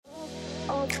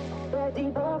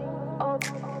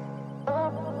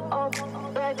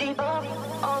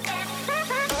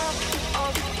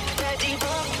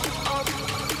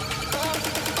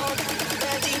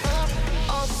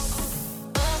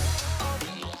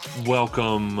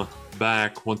Welcome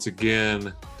back once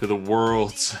again to the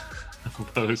world's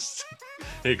most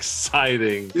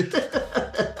exciting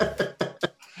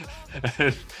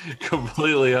and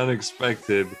completely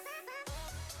unexpected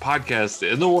podcast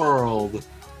in the world,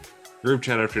 Group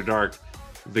Chat After Dark.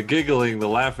 The giggling, the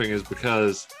laughing is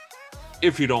because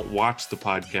if you don't watch the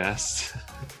podcast,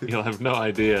 you'll have no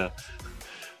idea.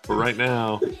 But right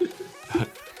now,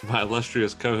 my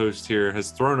illustrious co-host here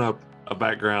has thrown up a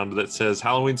background that says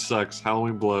Halloween sucks,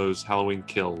 Halloween blows, Halloween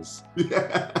kills.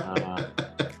 Because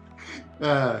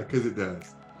it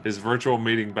does. His virtual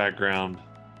meeting background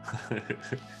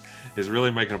is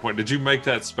really making a point. Did you make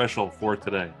that special for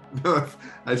today? No,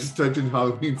 I just typed in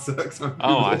Halloween sucks on Google.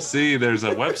 Oh, I see. There's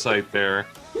a website there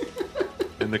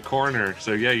in the corner.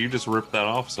 So yeah, you just ripped that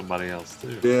off somebody else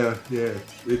too. Yeah.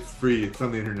 It's free. It's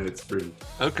on the internet. It's free.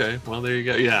 Okay, well there you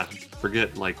go. Yeah,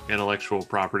 forget like intellectual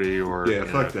property or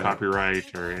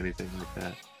copyright or anything like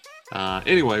that.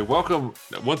 Anyway, welcome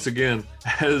once again.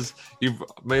 As you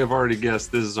may have already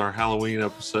guessed, this is our Halloween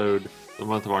episode, the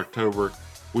month of October.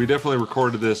 We definitely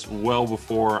recorded this well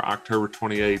before October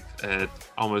 28th at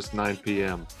almost 9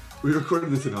 p.m. We recorded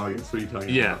this in August. What are you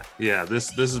talking about? Yeah.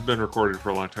 This has been recorded for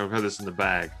a long time. We've had this in the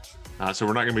bag. So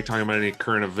we're not going to be talking about any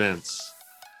current events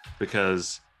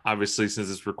because obviously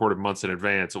since it's recorded months in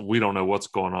advance, we don't know what's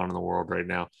going on in the world right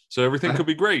now. So everything could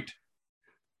be great.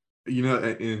 You know,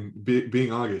 in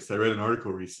being August, I read an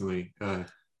article recently.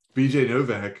 BJ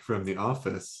Novak from The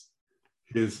Office,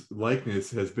 his likeness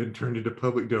has been turned into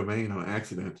public domain on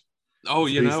accident. Oh,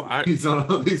 he's on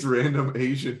all these random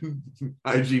Asian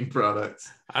hygiene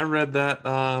products. I read that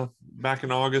back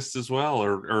in August as well,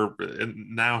 or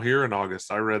now here in August.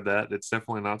 I read that. It's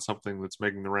definitely not something that's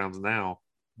making the rounds now,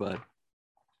 but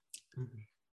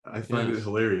I find it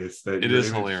hilarious that it is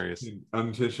hilarious.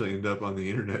 Unintentionally end up on the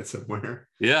internet somewhere.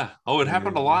 Yeah. Oh, it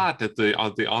happened a lot at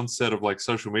the onset of like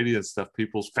social media and stuff.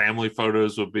 People's family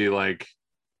photos would be like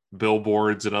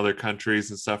billboards in other countries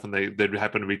and stuff, and they'd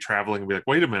happen to be traveling and be like,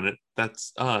 wait a minute,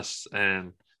 that's us.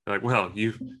 And they're like, well,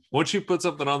 once you put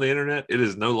something on the internet, it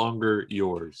is no longer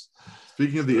yours.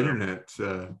 Speaking of the internet,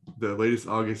 the latest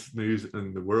August news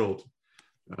in the world,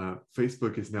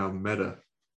 Facebook is now Meta.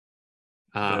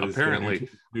 Apparently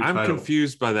new I'm title.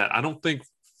 Confused by that. I don't think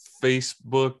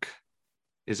Facebook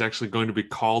is actually going to be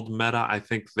called Meta. I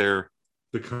think they're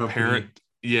the company. Parent.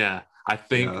 Yeah, I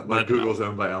think like Google's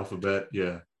owned by Alphabet.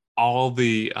 Yeah, all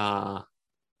the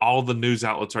news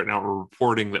outlets right now are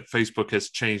reporting that Facebook has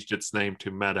changed its name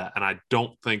to Meta, and I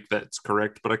don't think that's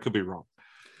correct, but I could be wrong.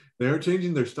 They are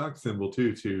changing their stock symbol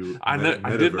too to I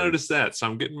did notice that, so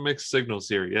I'm getting mixed signals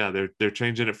here. Yeah, they're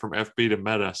changing it from FB to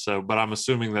Meta, so but I'm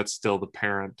assuming that's still the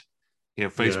parent. You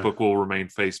know, Facebook will remain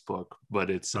Facebook,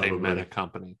 but it's a Meta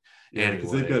company. Yeah,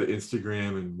 because they've got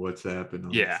Instagram and WhatsApp and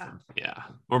all that stuff. Yeah.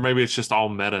 Or maybe it's just all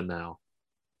Meta now.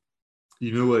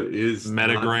 You know what is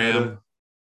Metagram? Meta?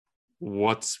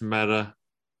 What's Meta?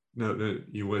 No,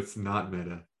 what's not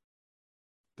Meta?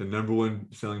 The number one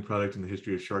selling product in the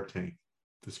history of Shark Tank,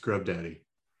 the Scrub Daddy.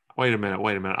 Wait a minute.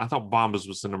 I thought Bombas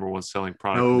was the number one selling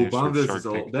product. No, Bombas is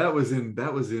old. That was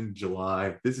in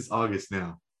July. This is August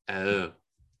now. Oh.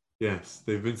 Yes,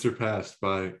 they've been surpassed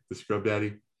by the Scrub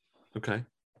Daddy. Okay.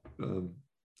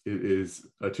 It is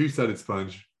a two-sided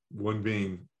sponge, one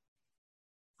being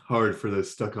hard for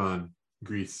those stuck-on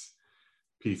grease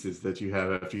pieces that you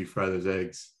have after you fry those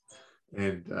eggs,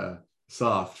 and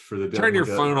soft for the turn your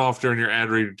phone off during your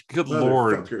ad read. Good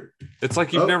Lord. It's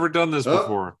like you've never done this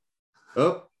before.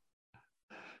 Up.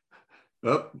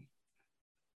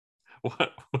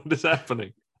 What is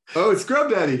happening? Oh, it's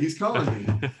Scrub Daddy. He's calling me.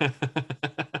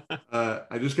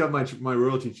 I just got my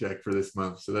royalty check for this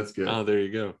month, so that's good. Oh, there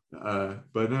you go.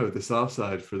 But no, the soft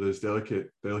side for those delicate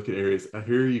areas. I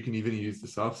hear you can even use the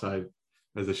soft side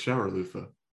as a shower loofah.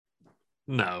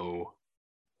 No.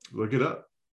 Look it up.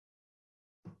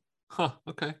 Huh.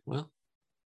 Okay. Well,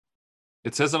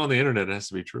 it says it on the internet. It has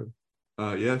to be true.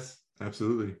 Yes,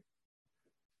 absolutely.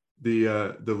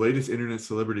 The latest internet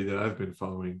celebrity that I've been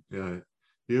following. You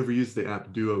ever use the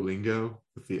app Duolingo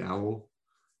with the owl?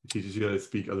 It teaches you how to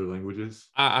speak other languages.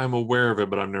 I'm aware of it,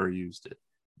 but I've never used it.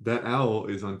 That owl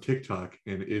is on TikTok,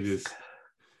 and it is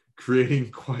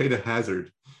creating quite a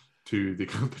hazard to the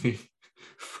company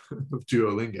of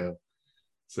Duolingo.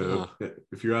 So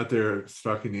if you're out there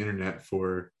stalking the internet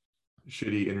for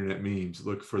shitty internet memes,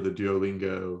 look for the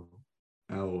Duolingo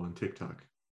owl on TikTok.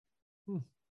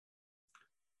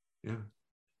 Yeah.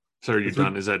 So are you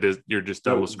done? You're just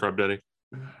done with Scrub Daddy?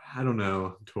 I don't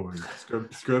know. I'm torn.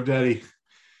 Scrub Daddy,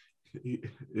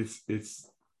 it's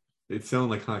selling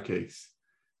like hotcakes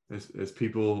as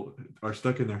people are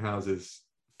stuck in their houses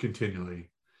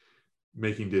continually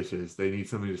making dishes. They need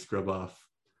somebody to scrub off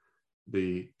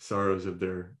the sorrows of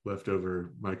their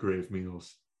leftover microwave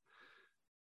meals.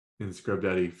 And Scrub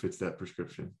Daddy fits that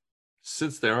prescription.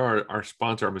 Since they are our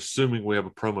sponsor, I'm assuming we have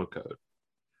a promo code.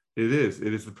 It is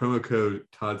the promo code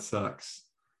Todd Sucks.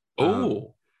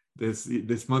 Oh,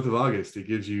 this month of August, it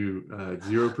gives you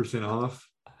 0% off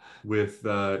with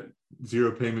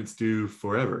 0 payments due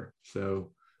forever.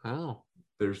 So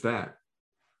there's that.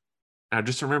 Now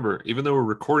just remember, even though we're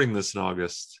recording this in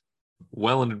August,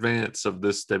 well in advance of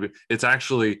this debut, it's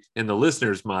actually in the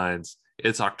listeners' minds,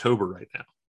 it's October right now.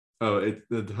 Oh,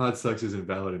 the Todd Sucks isn't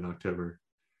valid in October.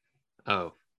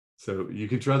 Oh. So you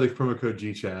can try the promo code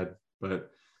GCHAD, but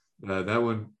that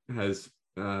one has,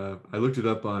 I looked it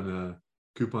up on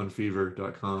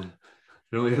couponfever.com.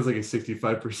 It only has like a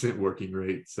 65% working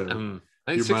rate. So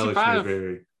your mileage may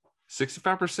vary.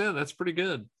 65%, that's pretty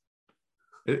good.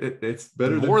 It's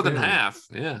better more than half.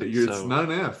 Yeah. It's not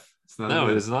an F.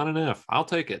 It is not an F. I'll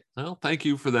take it. Well, thank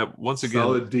you for that once again.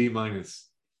 Solid D minus.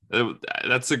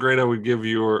 That's the grade I would give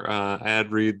your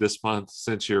ad read this month,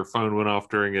 since your phone went off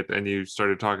during it and you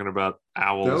started talking about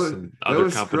owls and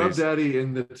other companies. Scrub Daddy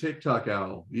and the TikTok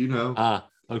owl,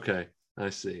 Okay. I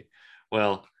see.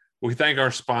 Well, we thank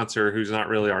our sponsor, who's not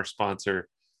really our sponsor,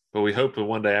 but we hope to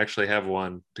one day actually have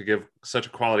one to give such a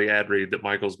quality ad read that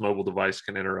Michael's mobile device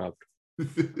can interrupt.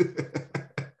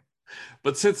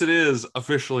 But since it is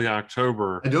officially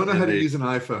October, I don't know how to use an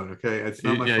iPhone. Okay, it's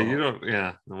not my fault. You don't.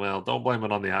 Yeah, well, don't blame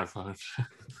it on the iPhone.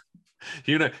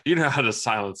 you know how to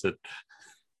silence it.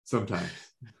 Sometimes.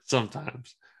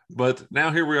 But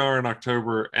now here we are in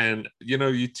October, and you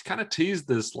kind of teased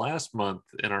this last month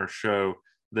in our show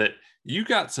that you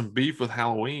got some beef with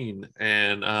Halloween,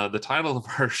 and the title of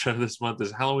our show this month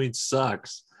is Halloween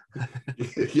Sucks.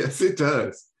 Yes, it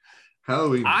does.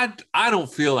 Halloween. I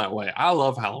don't feel that way. I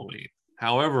love Halloween.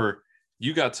 However,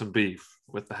 you got some beef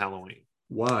with the Halloween.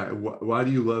 Why? Why do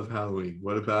you love Halloween?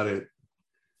 What about it?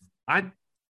 I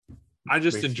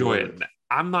just enjoy it.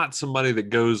 I'm not somebody that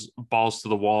goes balls to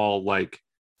the wall, like,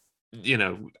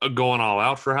 going all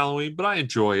out for Halloween, but I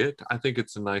enjoy it. I think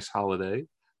it's a nice holiday.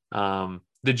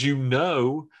 Did you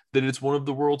know that it's one of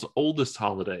the world's oldest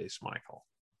holidays, Michael?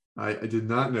 I did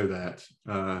not know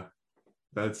that.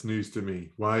 That's news to me.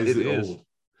 Why is it old?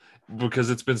 Because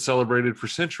it's been celebrated for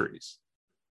centuries.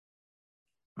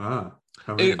 Of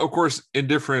course, in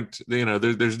different,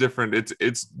 there's different,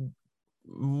 it's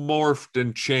morphed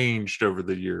and changed over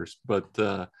the years,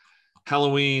 but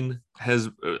Halloween has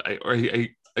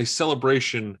a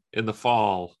celebration in the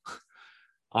fall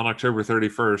on October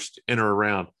 31st in or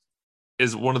around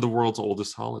is one of the world's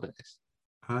oldest holidays.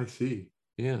 I see.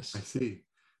 Yes. I see.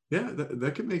 Yeah,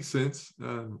 that could make sense.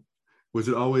 Was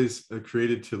it always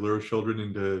created to lure children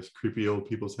into creepy old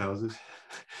people's houses?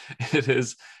 It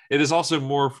is. It is also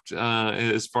morphed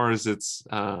as far as its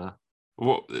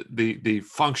the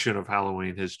function of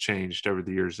Halloween has changed over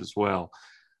the years as well.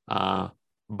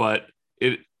 But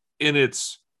it in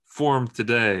its form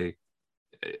today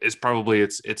is probably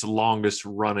its longest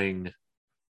running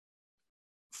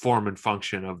form and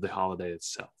function of the holiday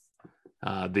itself.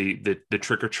 The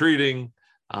trick-or-treating,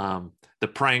 the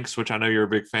pranks, which I know you're a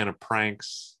big fan of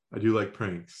pranks. I do like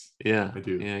pranks. Yeah, I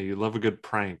do. Yeah, you love a good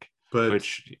prank. But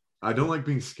I don't like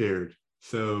being scared.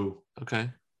 So okay,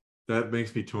 that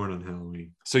makes me torn on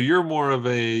Halloween. So you're more of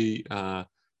a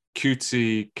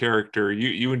cutesy character.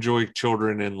 You enjoy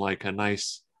children in like a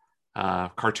nice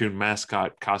cartoon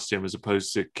mascot costume as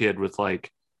opposed to a kid with like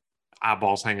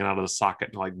eyeballs hanging out of the socket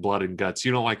and like blood and guts.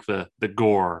 You don't like the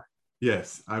gore.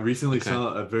 Yes, I recently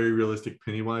saw a very realistic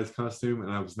Pennywise costume, and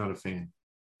I was not a fan.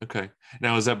 Okay,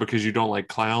 now is that because you don't like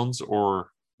clowns, or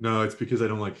no? It's because I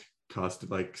don't like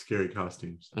scary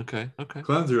costumes. Okay.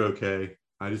 Clowns are okay.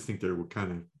 I just think they're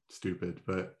kind of stupid,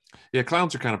 but yeah,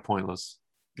 clowns are kind of pointless.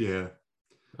 Yeah,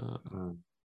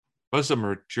 most of them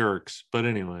are jerks. But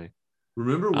anyway,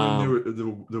 remember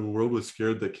when the world was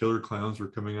scared that killer clowns were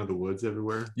coming out of the woods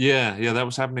everywhere? Yeah, that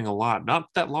was happening a lot. Not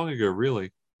that long ago,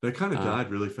 really. That kind of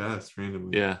died really fast,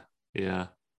 randomly. Yeah.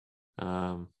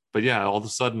 But yeah, all of a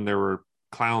sudden there were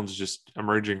clowns just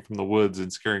emerging from the woods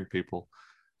and scaring people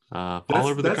all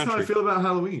over the country. That's how I feel about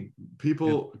Halloween.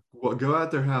 People go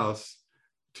out their house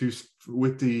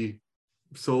with the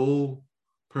sole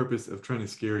purpose of trying to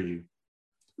scare you.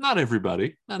 Not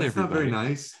everybody. That's not very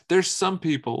nice. There's some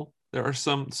people. There are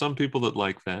some people that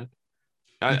like that.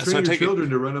 Train your children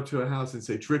to run up to a house and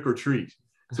say trick or treat.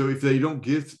 So if you don't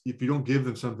give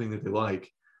them something that they like,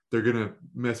 they're gonna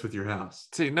mess with your house.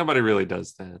 See, nobody really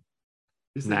does that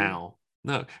now.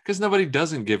 No, because nobody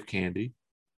doesn't give candy.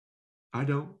 I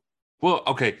don't. Well,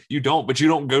 okay, you don't, but you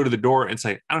don't go to the door and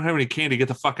say, "I don't have any candy. Get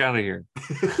the fuck out of here."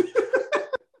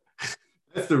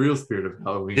 That's the real spirit of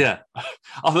Halloween. Yeah.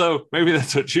 Although maybe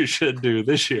that's what you should do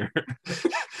this year.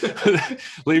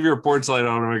 Leave your porch light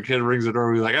on when a kid rings the door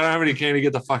and be like, "I don't have any candy.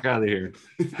 Get the fuck out of here."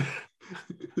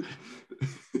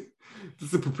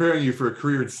 This is preparing you for a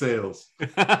career in sales.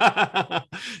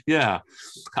 Yeah.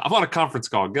 I'm on a conference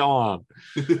call. Go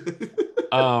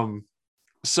on.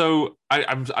 So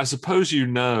I suppose you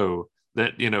know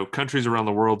that, countries around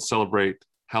the world celebrate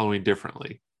Halloween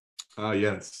differently.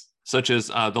 Yes. Such as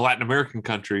the Latin American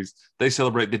countries, they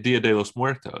celebrate the Dia de los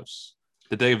Muertos,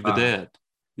 the Day of the Dead.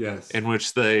 Yes. In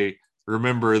which they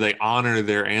honor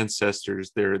their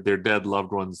ancestors, their dead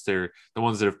loved ones, the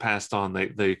ones that have passed on.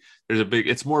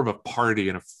 It's more of a party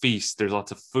and a feast. There's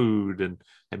lots of food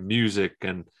and music,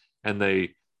 and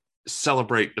they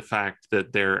celebrate the fact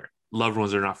that their loved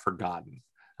ones are not forgotten.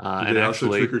 And they also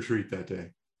trick or treat that day.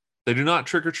 They do not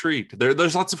trick or treat.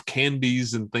 There's lots of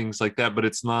candies and things like that, but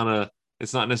it's not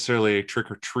necessarily a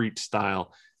trick or treat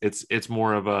style. It's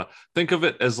more of think of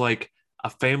it as like a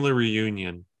family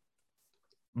reunion,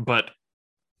 but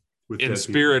in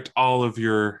spirit, people. All of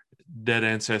your dead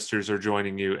ancestors are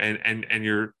joining you, and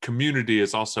your community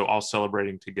is also all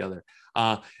celebrating together.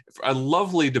 A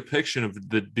lovely depiction of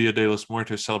the Dia de los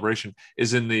Muertos celebration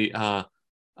is in the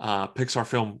Pixar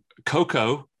film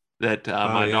Coco that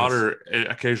my daughter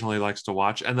occasionally likes to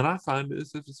watch, and then I find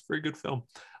it's a very good film.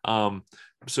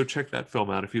 So check that film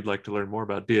out if you'd like to learn more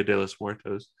about Dia de los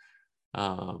Muertos.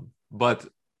 But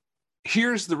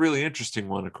here's the really interesting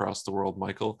one across the world,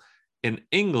 Michael. In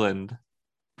England,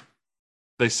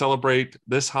 they celebrate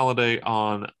this holiday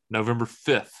on November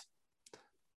 5th.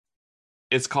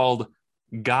 It's called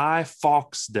Guy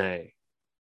Fawkes Day.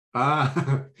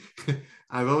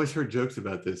 I've always heard jokes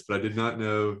about this, but I did not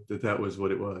know that was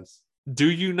what it was.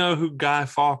 Do you know who Guy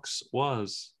Fawkes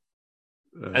was?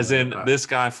 As in this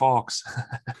Guy Fawkes.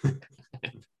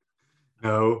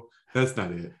 No, that's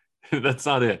not it. That's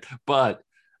not it. But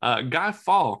Guy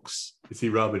Fawkes. Is he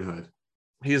Robin Hood?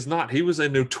 He is not. He was a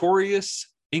notorious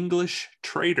English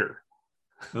traitor.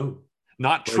 Oh.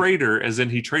 Not traitor as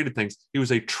in he traded things. He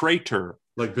was a traitor.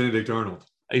 Like Benedict Arnold.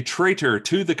 A traitor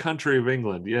to the country of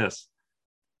England, yes.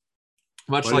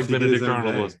 Much like Benedict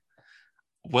Arnold was.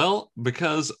 Well,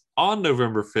 because on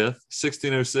November 5th,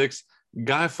 1606,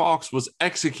 Guy Fawkes was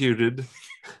executed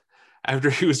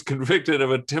after he was convicted of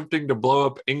attempting to blow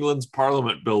up England's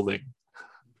Parliament building.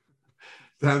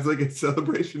 Sounds like a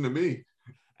celebration to me.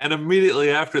 And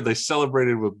immediately after, they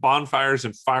celebrated with bonfires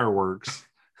and fireworks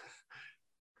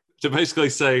to basically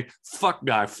say, fuck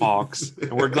Guy Fawkes,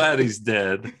 and we're glad he's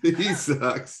dead. He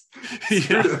sucks. Yeah.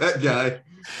 Screw that guy.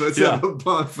 Let's have a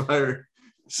bonfire.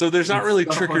 So there's not really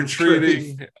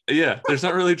trick-or-treating. Yeah, there's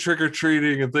not really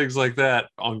trick-or-treating and things like that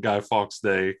on Guy Fawkes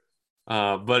Day.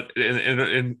 But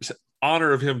in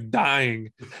honor of him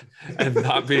dying and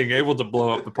not being able to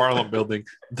blow up the Parliament building,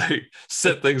 they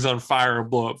set things on fire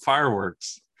and blow up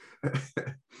fireworks.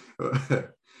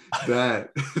 That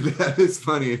is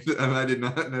funny, and I did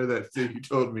not know that until you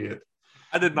told me it.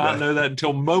 I did not know that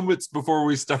until moments before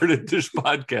we started this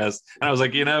podcast. And I was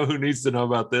like, who needs to know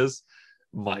about this?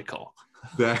 Michael.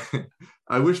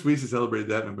 I wish we used to celebrate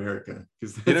that in America,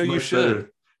 because you should.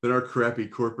 Than our crappy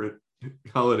corporate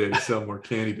holiday to sell more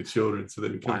candy to children so they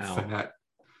become fat.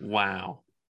 Wow.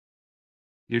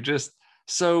 You're just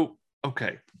so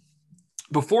okay.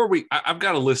 Before I've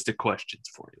got a list of questions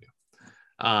for you,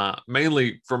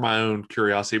 mainly for my own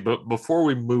curiosity. But before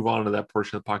we move on to that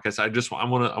portion of the podcast, I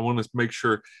want to make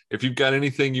sure if you've got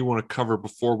anything you want to cover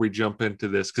before we jump into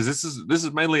this, because this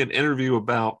is mainly an interview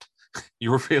about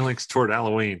your feelings toward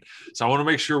Halloween. So I want to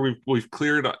make sure we've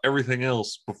cleared everything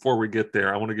else before we get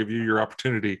there. I want to give you your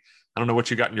opportunity. I don't know what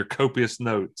you got in your copious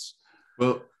notes.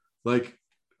 Well, I'm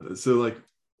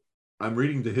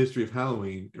reading the history of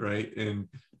Halloween, right? And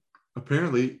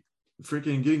apparently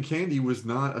freaking getting candy was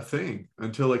not a thing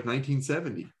until like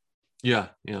 1970. Yeah.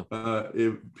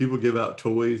 People give out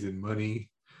toys and money,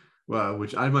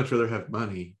 which I'd much rather have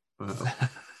money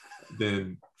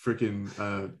than freaking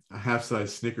a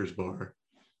half-size Snickers bar.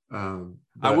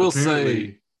 I will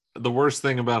say the worst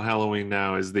thing about Halloween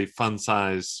now is the fun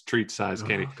size, treat size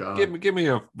candy. Give me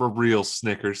a real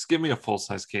Snickers. Give me a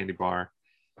full-size candy bar.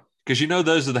 Because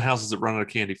those are the houses that run out of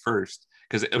candy first.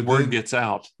 Because word gets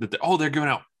out that they're giving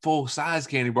out full-size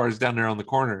candy bars down there on the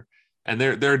corner. And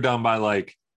they're done by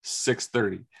like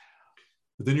 6:30.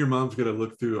 But then your mom's got to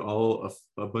look through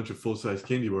a bunch of full-size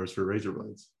candy bars for razor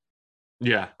blades.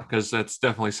 Yeah, because that's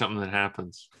definitely something that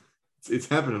happens. It's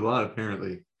happened a lot,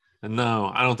 apparently. And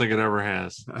no, I don't think it ever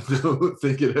has. I don't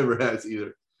think it ever has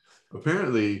either.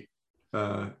 Apparently,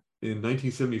 in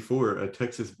 1974, a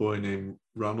Texas boy named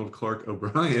Ronald Clark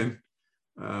O'Brien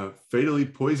fatally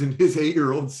poisoned his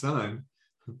 8-year-old son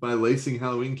by lacing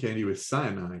Halloween candy with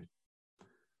cyanide.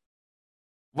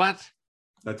 What?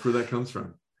 That's where that comes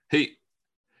from.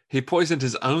 He poisoned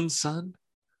his own son?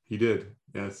 He did,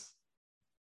 yes.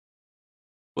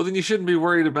 Well, then you shouldn't be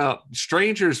worried about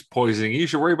strangers poisoning. You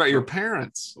should worry about your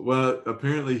parents. Well,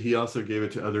 apparently he also gave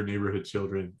it to other neighborhood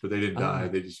children, but they didn't die.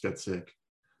 They just got sick.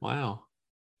 Wow.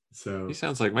 So he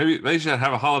sounds like maybe they should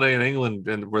have a holiday in England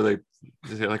and where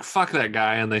they're like, fuck that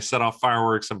guy, and they set off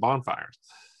fireworks and bonfires.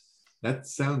 That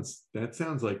sounds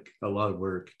like a lot of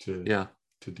work to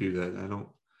do that. I don't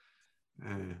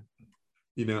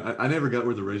I never got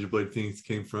where the razor blade things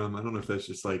came from. I don't know if that's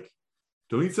just like,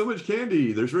 don't eat so much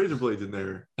candy, there's razor blades in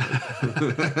there.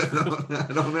 I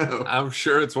don't know. I'm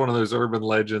sure it's one of those urban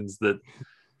legends that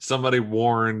somebody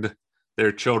warned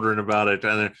their children about it,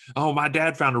 and then, oh, my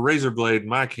dad found a razor blade in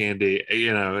my candy.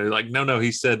 Like, no,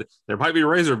 he said there might be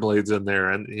razor blades in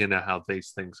there, and you know how these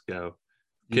things go.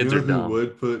 Kids are dumb. Who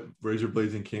would put razor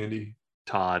blades in candy?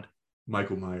 Todd.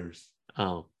 Michael Myers.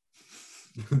 Oh.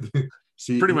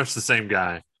 See, pretty much the same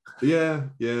guy. Yeah.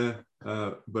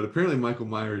 But apparently Michael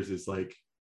Myers is like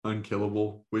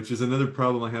unkillable, which is another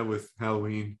problem I have with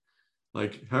Halloween.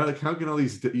 Like how can all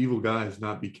these evil guys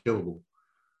not be killable?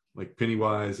 Like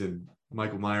Pennywise and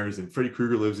Michael Myers and Freddy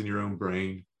Krueger lives in your own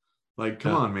brain. Like,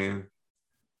 come on, man.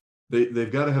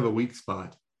 They've got to have a weak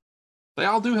spot. They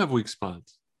all do have weak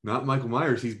spots. Not Michael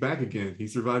Myers. He's back again. He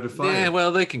survived a fire. Yeah,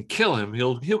 well, they can kill him.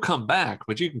 He'll come back,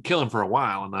 but you can kill him for a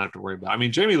while and not have to worry about it. I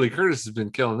mean, Jamie Lee Curtis has been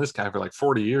killing this guy for like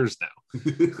 40 years now.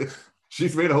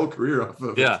 She's made a whole career off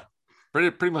of it. Yeah,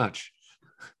 pretty much.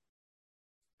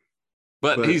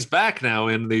 But he's back now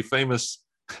in the famous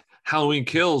Halloween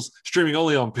Kills, streaming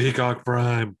only on Peacock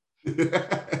Prime. You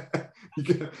got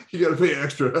to pay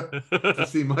extra to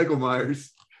see Michael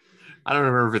Myers. I don't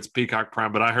remember if it's Peacock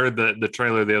Prime, but I heard the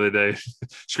trailer the other day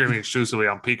streaming exclusively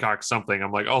on Peacock something.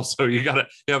 I'm like, oh, so you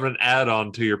have an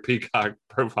add-on to your Peacock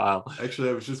profile. Actually,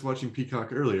 I was just watching Peacock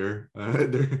earlier.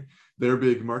 Their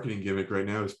big marketing gimmick right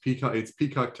now is Peacock. It's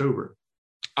Peacocktober.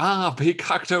 Ah,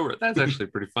 Peacocktober. That's actually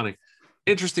pretty funny.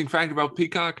 Interesting fact about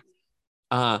Peacock.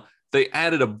 They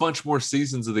added a bunch more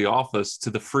seasons of The Office to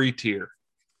the free tier.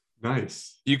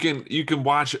 Nice. You can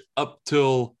watch up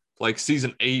till like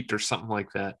season 8 or something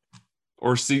like that.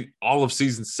 Or see all of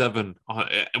season 7,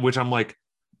 which I'm like,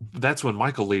 that's when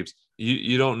Michael leaves.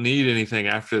 You don't need anything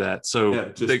after that. So yeah,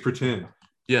 just pretend.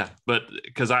 Yeah, but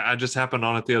because I just happened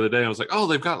on it the other day. I was like, oh,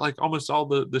 they've got like almost all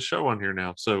the show on here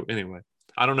now. So anyway,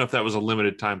 I don't know if that was a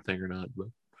limited time thing or not. But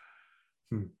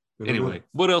anyway,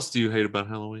 what else do you hate about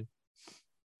Halloween?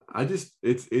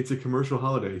 It's a commercial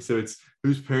holiday. So it's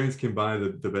whose parents can buy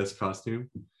the best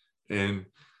costume and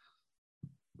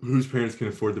whose parents can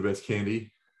afford the best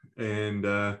candy. And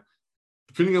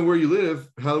depending on where you live,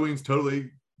 Halloween's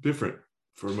totally different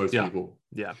for most people.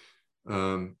 Yeah.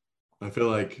 I feel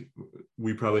like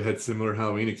we probably had similar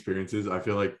Halloween experiences. I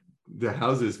feel like the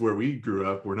houses where we grew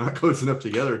up were not close enough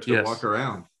together to walk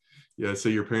around. Yeah, so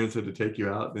your parents had to take you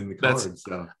out in the car and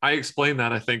stuff. I explain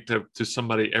that, I think, to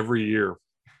somebody every year,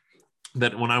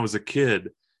 that when I was a kid,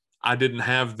 I didn't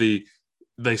have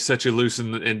they set you loose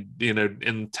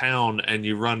in town and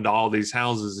you run to all these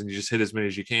houses and you just hit as many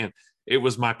as you can. It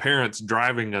was my parents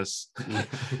driving us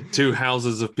to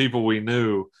houses of people we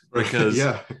knew, because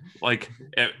like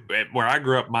at where I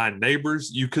grew up, my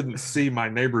neighbors, you couldn't see my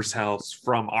neighbor's house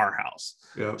from our house.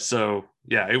 Yeah. So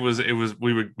yeah, it was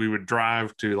we would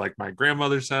drive to like my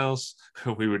grandmother's house.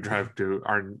 We would drive to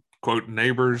our quote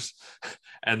neighbors,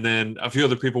 and then a few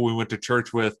other people we went to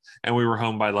church with, and we were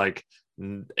home by like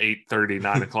 8:30,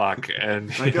 9 o'clock,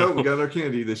 and we got our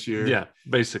candy this year. Yeah,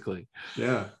 basically.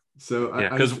 Yeah. So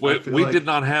because we did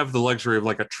not have the luxury of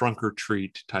like a trunk or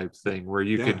treat type thing where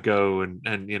you could go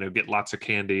and get lots of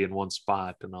candy in one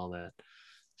spot and all that.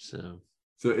 So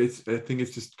I think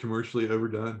it's just commercially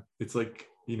overdone. It's like,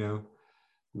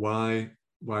 why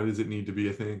does it need to be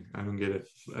a thing? I don't get it.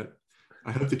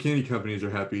 I hope the candy companies are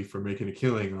happy for making a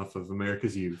killing off of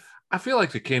America's youth. I feel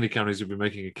like the candy companies would be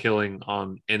making a killing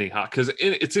on any because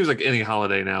it seems like any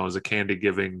holiday now is a candy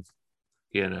giving,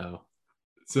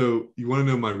 So you want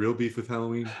to know my real beef with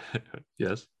Halloween?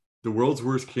 Yes. The world's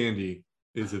worst candy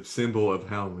is a symbol of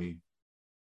Halloween.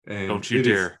 And don't you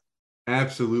dare.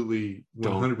 Absolutely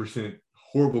 100%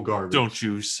 horrible garbage. Don't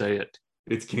you say it.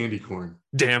 It's candy corn.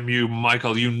 Damn you,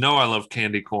 Michael. You know I love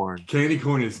candy corn. Candy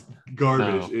corn is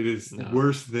garbage. No, It is no.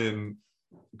 worse than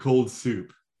cold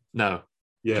soup. No.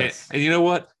 Yes. And you know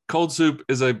what? Cold soup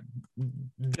is a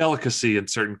delicacy in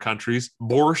certain countries.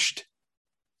 Borscht,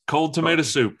 cold tomato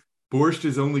soup. Borscht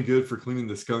is only good for cleaning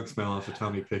the skunk smell off of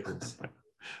Tommy Pickles.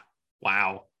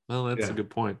 Wow. Well, that's a good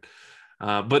point.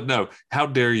 But no, how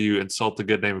dare you insult the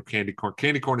good name of candy corn?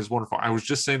 Candy corn is wonderful. I was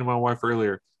just saying to my wife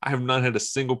earlier, I have not had a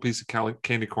single piece of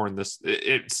candy corn and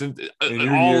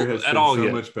your year has been so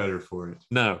yet. Much better for it.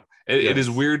 No, it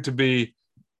is weird to be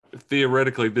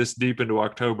theoretically this deep into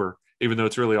October, even though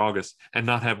it's really August, and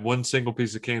not have one single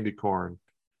piece of candy corn.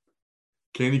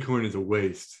 Candy corn is a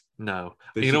waste. No.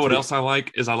 You know what else I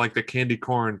like? I like the candy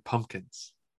corn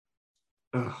pumpkins.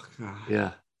 Oh, God.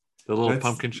 Yeah. The little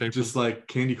pumpkin shapes. Just like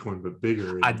candy corn, but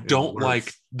bigger. I don't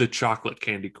like the chocolate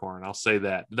candy corn. I'll say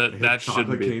that. That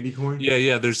shouldn't be. Candy corn?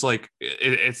 Yeah. There's like,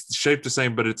 it's shaped the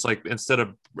same, but it's like instead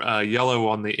of yellow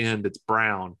on the end, it's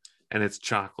brown and it's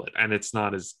chocolate. And it's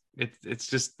not as,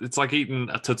 it's like eating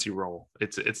a Tootsie Roll.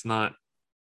 It's not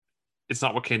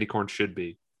what candy corn should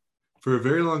be. For a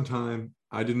very long time,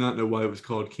 I did not know why it was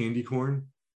called candy corn.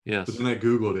 Yes. But then I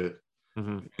Googled it.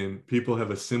 Mm-hmm. And people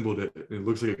have assembled it. It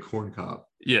looks like a corn cob.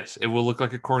 Yes, it will look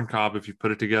like a corn cob if you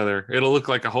put it together. It'll look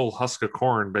like a whole husk of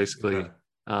corn, basically.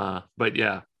 Yeah. But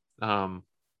yeah, I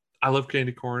love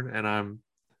candy corn, and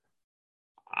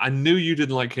I knew you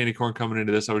didn't like candy corn coming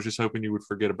into this. I was just hoping you would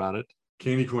forget about it.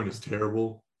 Candy corn is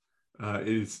terrible.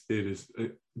 It is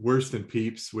worse than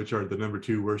Peeps, which are the number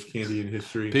 2 worst candy in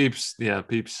history. Peeps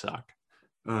suck.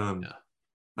 Yeah.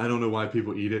 I don't know why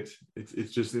people eat it.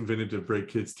 It's just invented to break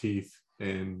kids' teeth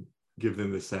and give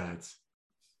them the sads.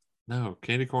 No,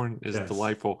 candy corn is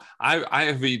delightful. I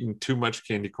have eaten too much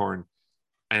candy corn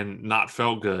and not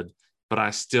felt good, but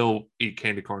I still eat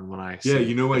candy corn when I. Yeah,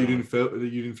 you know why you didn't feel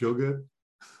good?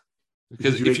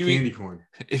 Because you ate candy corn.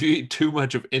 If you eat too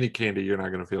much of any candy, you're not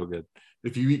going to feel good.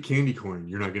 If you eat candy corn,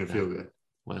 you're not going to feel good.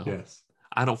 Well, yes.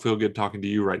 I don't feel good talking to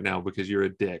you right now because you're a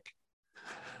dick.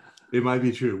 It might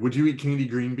be true. Would you eat candy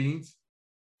green beans?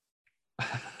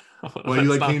 Why do you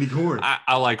like candy corn?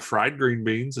 I like fried green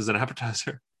beans as an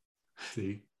appetizer.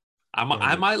 See, I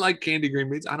might like candy green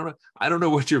beans. I don't know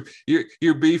what your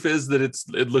beef is, that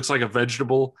it looks like a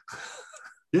vegetable.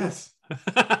 Yes.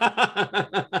 Okay.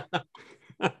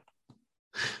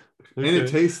 And it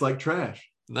tastes like trash.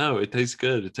 No, it tastes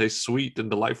good. It tastes sweet and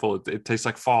delightful. It tastes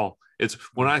like fall. It's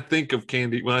when I think of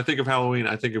Halloween,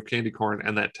 I think of candy corn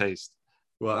and that taste.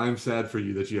 Well, I'm sad for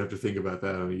you that you have to think about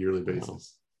that on a yearly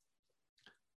basis.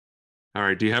 All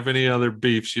right. Do you have any other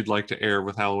beefs you'd like to air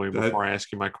with Halloween before I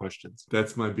ask you my questions?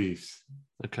 That's my beefs.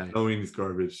 Okay. Halloween is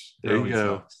garbage. There Halloween you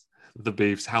go. Sucks. The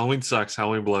beefs. Halloween sucks.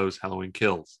 Halloween blows. Halloween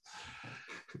kills.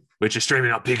 Which is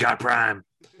streaming on Peacock Prime.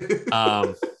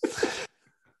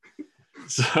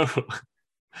 So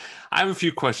I have a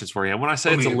few questions for you. And when I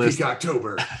say it's a list,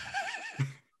 Peacocktober.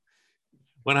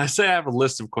 When I say I have a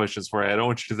list of questions for you, I don't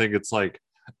want you to think it's like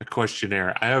a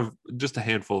questionnaire. I have just a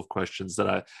handful of questions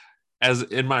that as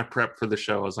in my prep for the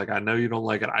show, I was like, I know you don't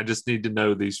like it. I just need to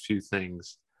know these few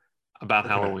things about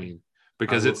Halloween,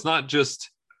 because it's not just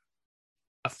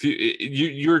a few.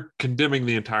 You're condemning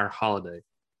the entire holiday.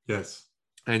 Yes.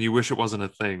 And you wish it wasn't a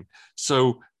thing.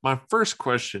 So my first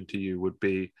question to you would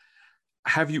be,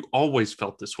 have you always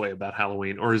felt this way about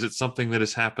Halloween, or is it something that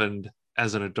has happened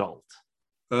as an adult?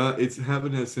 It's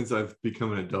happened since I've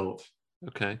become an adult.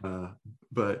 Okay.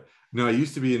 But no, I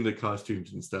used to be into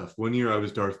costumes and stuff. One year I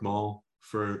was Darth Maul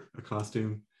for a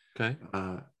costume. Okay.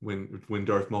 When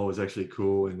Darth Maul was actually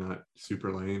cool and not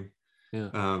super lame.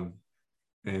 Yeah.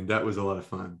 And that was a lot of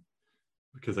fun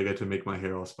because I got to make my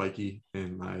hair all spiky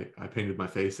and I painted my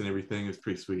face and everything. It was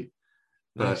pretty sweet.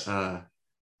 Nice. But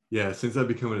yeah, since I've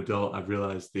become an adult, I've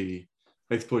realized the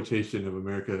exploitation of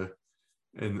America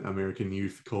and American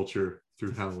youth culture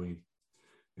through Halloween,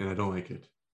 and I don't like it.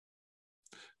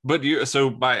 But so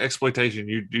by exploitation,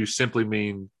 you simply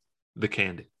mean the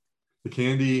candy. The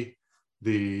candy,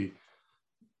 the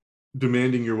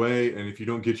demanding your way, and if you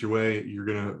don't get your way, you're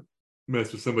gonna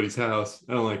mess with somebody's house.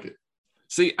 I don't like it.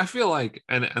 See, I feel like,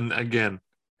 and again,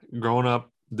 growing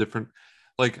up different,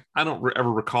 like I don't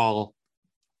ever recall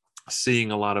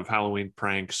seeing a lot of Halloween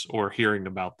pranks or hearing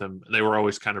about them. They were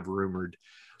always kind of rumored.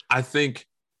 I think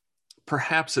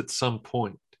perhaps at some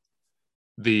point,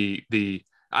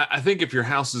 I think if your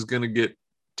house is going to get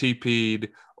TP'd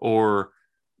or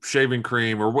shaving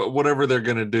cream or whatever they're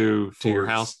going to do to your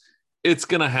house, it's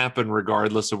going to happen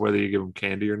regardless of whether you give them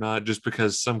candy or not, just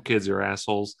because some kids are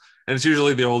assholes. And it's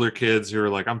usually the older kids who are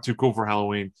like, I'm too cool for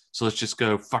Halloween, so let's just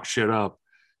go fuck shit up.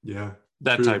 Yeah.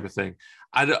 That true. Type of thing.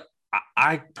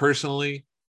 I personally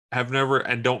have never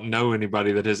and don't know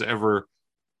anybody that has ever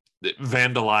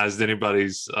vandalized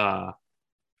anybody's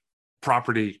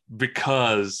property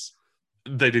because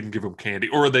they didn't give them candy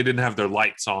or they didn't have their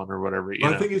lights on or whatever.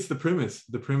 Well, I think it's the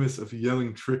premise of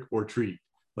yelling trick or treat.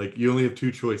 Like you only have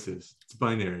two choices. It's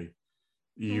binary.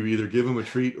 You either give them a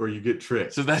treat or you get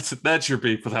tricked. So that's your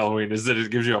beef with Halloween, is that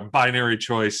it gives you a binary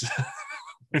choice.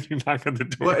 You're not going to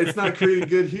do well, it's not creating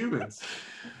good humans.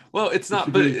 Well, it's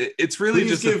not, but it's really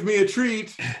just give me a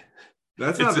treat.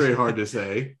 That's not very hard to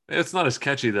say. It's not as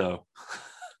catchy though.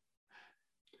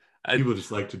 People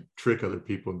just like to trick other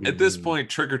people. At this point,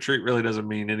 trick or treat really doesn't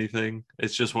mean anything.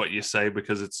 It's just what you say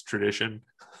because it's tradition.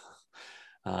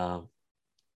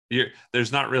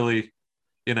 There's not really,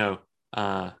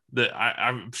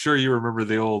 I'm sure you remember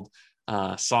the old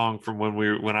song from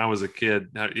when I was a kid.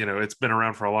 It's been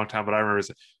around for a long time, but I remember it's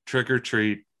trick or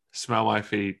treat, smell my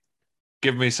feet,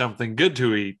 give me something good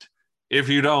to eat. If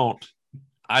you don't,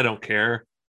 I don't care.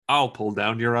 I'll pull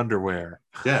down your underwear.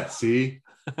 Yeah, see?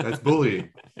 That's bullying.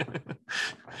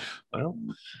 Well,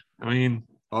 I mean,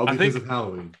 all because of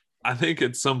Halloween. I think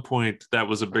at some point that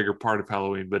was a bigger part of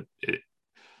Halloween, but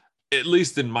at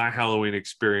least in my Halloween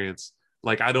experience,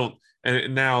 like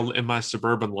and now in my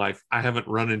suburban life, I haven't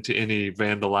run into any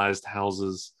vandalized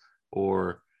houses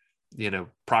or,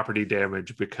 property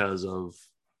damage because of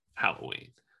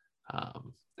Halloween.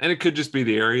 And it could just be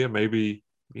the area. Maybe,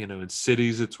 in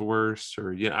cities it's worse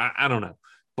or, I don't know.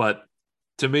 But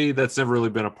to me, that's never really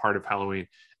been a part of Halloween,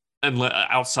 and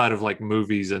outside of like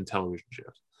movies and television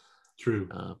shows. True.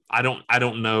 I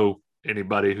don't know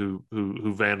anybody who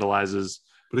vandalizes.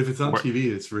 But if it's on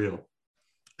TV, it's real.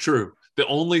 True. The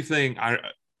only thing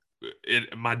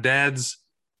my dad's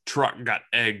truck got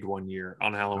egged one year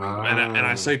on Halloween, and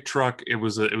I say truck, it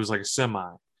was like a semi.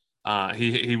 My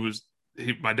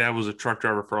dad was a truck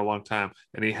driver for a long time,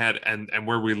 and he had and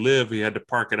where we live, he had to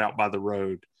park it out by the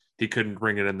road. He couldn't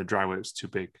bring it in the driveway; it was too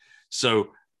big. So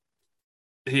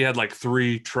he had like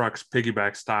 3 trucks,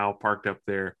 piggyback style, parked up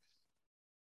there.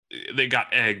 They got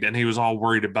egged, and he was all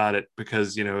worried about it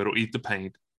because it'll eat the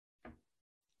paint.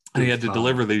 And he had to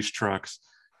deliver these trucks.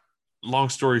 Long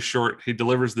story short, he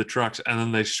delivers the trucks, and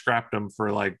then they scrapped them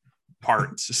for like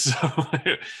parts. So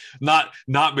not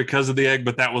because of the egg,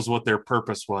 but that was what their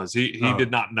purpose was. He did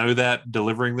not know that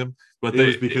delivering them, but it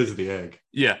was because of the egg.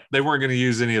 Yeah, they weren't going to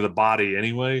use any of the body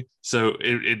anyway, so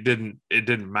it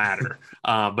didn't matter.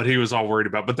 But he was all worried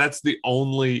about. But that's the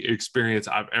only experience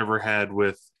I've ever had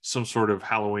with some sort of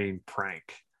Halloween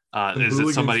prank. Is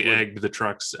that somebody egged the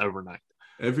trucks overnight?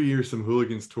 Every year, some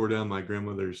hooligans tore down my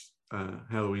grandmother's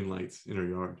Halloween lights in her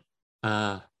yard.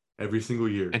 Every single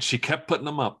year. And she kept putting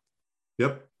them up.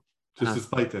 Yep. Just to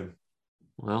spite them.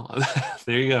 Well,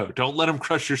 there you go. Don't let them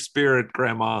crush your spirit,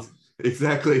 Grandma.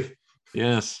 Exactly.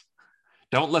 Yes.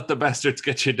 Don't let the bastards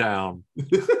get you down.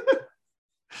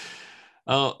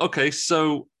 Okay,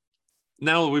 so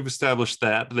now that we've established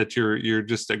that you're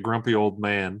just a grumpy old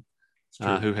man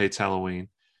who hates Halloween,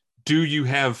 do you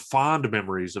have fond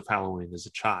memories of Halloween as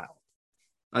a child?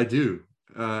 I do.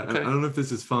 Okay. I don't know if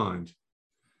this is fond,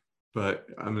 but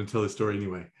I'm going to tell the story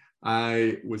anyway.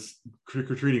 I was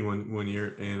trick-or-treating one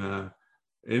year, and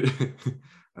it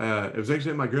was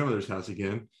actually at my grandmother's house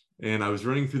again, and I was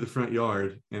running through the front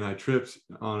yard, and I tripped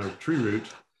on a tree root,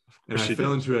 and I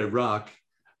fell into a rock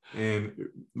and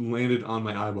landed on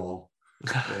my eyeball,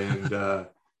 and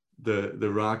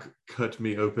the rock cut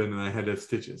me open, and I had to have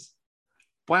stitches.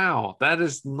 Wow, that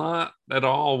is not at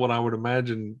all what I would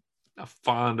imagine a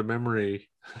fond memory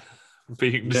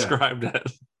being described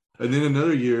as. And then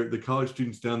another year, the college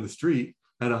students down the street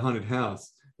had a haunted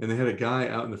house, and they had a guy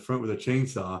out in the front with a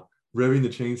chainsaw, revving the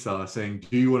chainsaw, saying,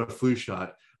 "Do you want a flu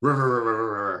shot?"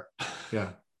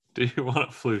 Yeah. Do you want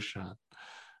a flu shot?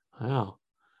 Wow.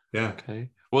 Yeah. Okay.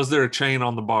 Was there a chain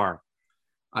on the bar?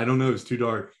 I don't know. It was too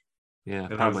dark. Yeah,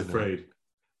 and I was afraid.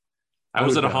 I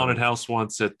was at a haunted house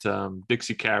once at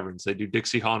Dixie Caverns. They do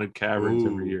Dixie Haunted Caverns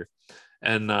every year.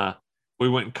 And we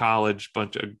went in college, a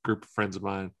group of friends of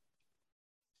mine.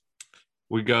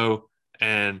 We go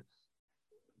and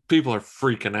people are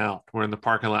freaking out. We're in the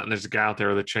parking lot and there's a guy out there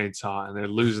with a chainsaw and they're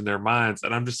losing their minds.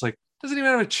 And I'm just like, doesn't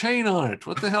even have a chain on it.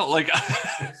 What the hell? Like,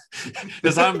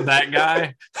 because I'm that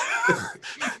guy.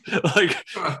 Like,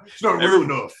 it's not real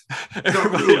enough.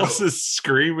 Everybody else is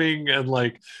screaming and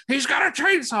like, he's got a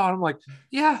chainsaw. And I'm like,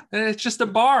 yeah, and it's just a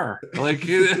bar. Like,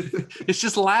 it's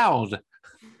just loud.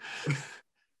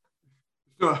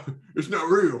 It's not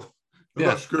real. I'm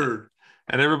not scared.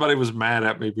 And everybody was mad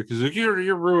at me because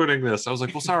you're ruining this. I was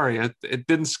like, well, sorry, it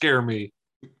didn't scare me.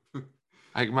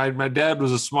 My dad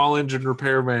was a small engine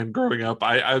repairman growing up.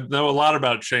 I know a lot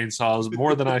about chainsaws,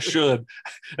 more than I should,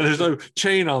 and there's no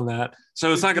chain on that,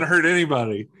 so it's not going to hurt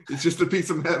anybody. It's just a piece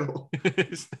of metal.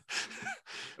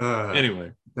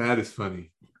 Anyway, that is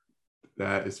funny.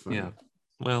 That is funny. Yeah.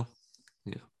 Well,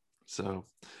 yeah. So,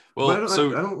 I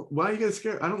don't. Why you gotta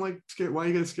scare? I don't like scare. Why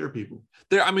you gotta scare people?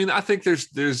 There. I mean, I think there's.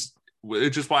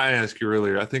 It's just why I asked you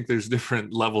earlier. I think there's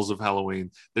different levels of Halloween.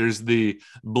 There's the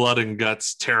blood and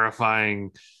guts,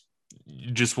 terrifying,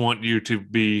 just want you to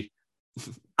be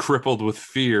crippled with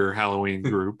fear Halloween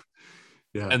group.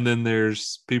 Yeah. And then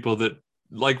there's people that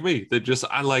like me that just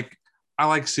I like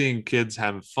seeing kids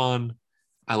having fun.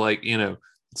 I like,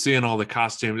 seeing all the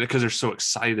costumes because they're so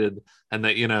excited, and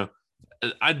that,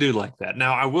 I do like that.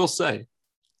 Now I will say,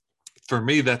 for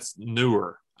me, that's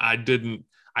newer.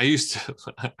 I used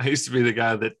to be the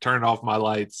guy that turned off my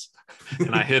lights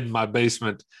and I hid in my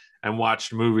basement and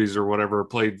watched movies or whatever,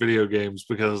 played video games,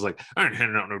 because I was like, I ain't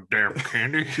handing out no damn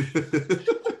candy.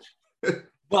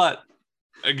 But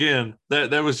again,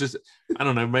 that was just, I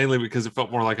don't know, mainly because it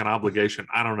felt more like an obligation.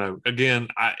 I don't know. Again,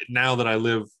 now that I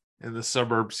live in the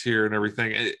suburbs here and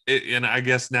everything, and I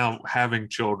guess now having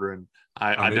children,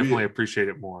 I definitely appreciate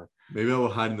it more. Maybe I will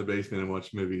hide in the basement and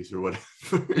watch movies or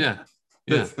whatever. Yeah.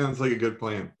 That sounds like a good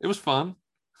plan. It was fun.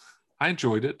 I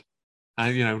enjoyed it.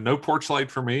 No porch light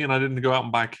for me, and I didn't go out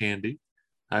and buy candy.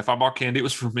 If I bought candy, it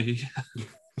was for me.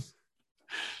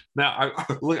 Now,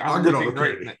 I'm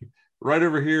looking right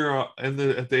over here at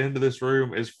the end of this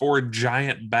room is 4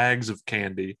 giant bags of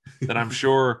candy that I'm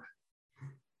sure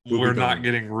we're not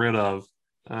getting rid of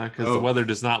because the weather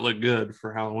does not look good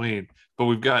for Halloween. But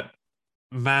we've got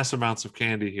mass amounts of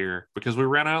candy here because we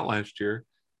ran out last year.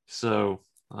 So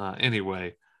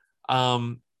anyway,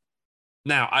 now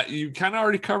you kind of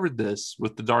already covered this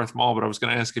with the Darth Maul, but I was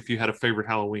going to ask if you had a favorite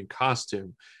Halloween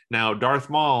costume. Now, Darth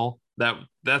Maul,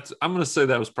 that's I'm going to say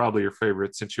that was probably your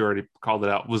favorite since you already called it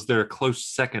out. Was there a close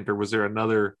second, or was there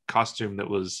another costume that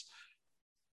was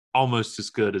almost as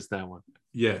good as that one?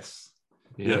 Yes.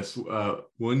 Yeah. Yes.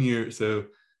 One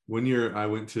year I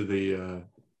went to the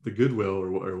Goodwill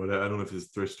or whatever. I don't know if it's a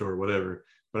thrift store or whatever,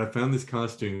 but I found this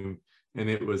costume, and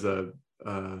it was a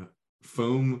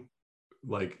foam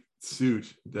like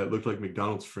suit that looked like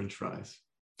McDonald's French fries.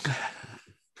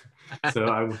 So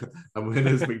I went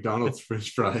as McDonald's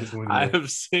French fries. I have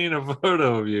seen a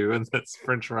photo of you, and that's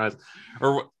French fries.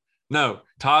 Or no,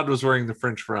 Todd was wearing the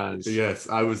French fries. Yes,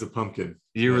 I was a pumpkin.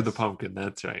 You were the pumpkin.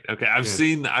 That's right. Okay, I've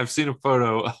seen a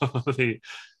photo of the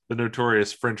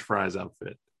notorious French fries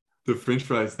outfit. The French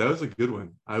fries, that was a good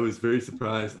one. I was very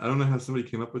surprised. I don't know how somebody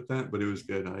came up with that, but it was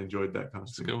good. I enjoyed that costume.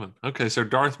 It's a good one. Okay, so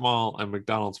Darth Maul and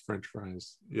McDonald's French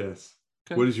fries. Yes.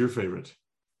 Okay. What is your favorite?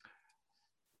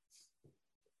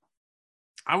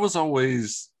 I was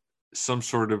always some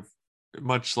sort of,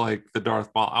 much like the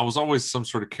Darth Maul, I was always some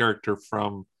sort of character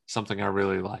from something I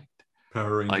really liked.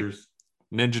 Power Rangers.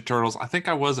 Like Ninja Turtles. I think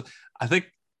I was a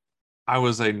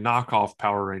knockoff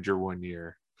Power Ranger one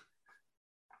year.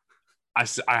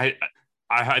 I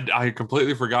had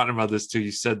completely forgotten about this till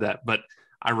you said that, but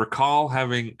I recall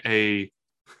having a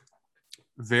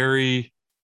very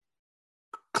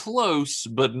close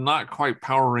but not quite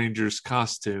Power Rangers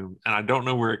costume, and I don't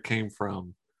know where it came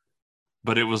from,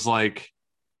 but it was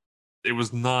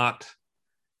not,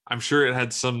 I'm sure it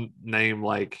had some name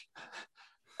like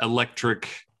Electric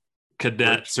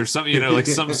Cadets or something, like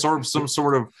some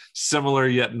sort of similar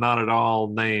yet not at all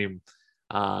name.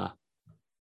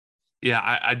 Yeah,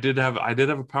 I did have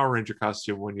a Power Ranger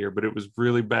costume one year, but it was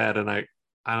really bad, and I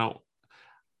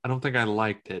don't think I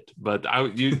liked it. But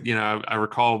I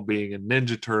recall being a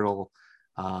Ninja Turtle.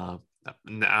 Now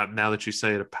that you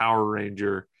say it, a Power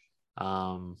Ranger.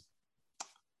 Were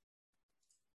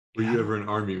you ever an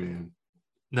Army Man?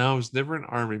 No, I was never an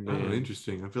Army Man. Oh,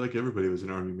 interesting. I feel like everybody was an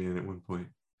Army Man at one point.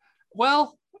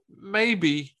 Well,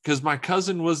 maybe because my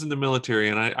cousin was in the military,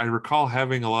 and I recall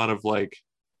having a lot of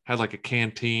had like a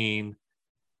canteen,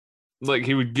 like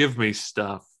he would give me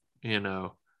stuff,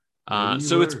 so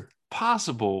it's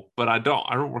possible, but I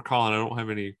don't recall, and I don't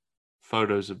have any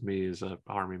photos of me as an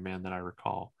Army man that I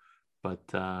recall. But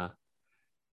I'd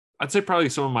say probably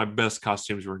some of my best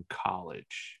costumes were in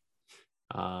college.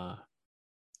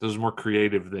 Those were more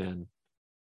creative then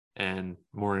and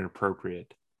more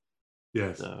inappropriate.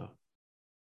 Yes. So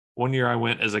one year I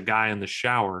went as a guy in the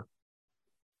shower,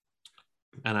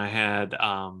 and I had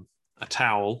a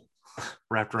towel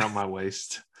wrapped around my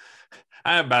waist.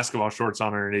 I had basketball shorts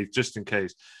on underneath just in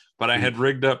case, but I had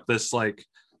rigged up this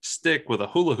stick with a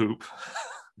hula hoop.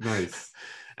 Nice.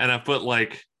 And I put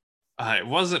it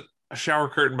wasn't a shower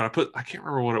curtain, but I can't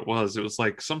remember what it was. It was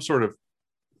like some sort of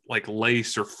like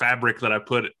lace or fabric that I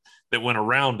put that went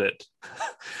around it,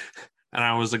 and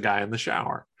I was a guy in the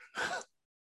shower.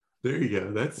 There you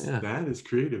go. That is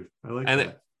creative. I like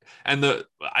And that.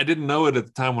 I didn't know it at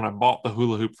the time when I bought the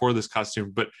hula hoop for this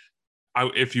costume, but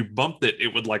if you bumped it,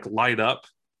 it would like light up.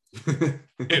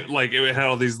 It had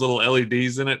all these little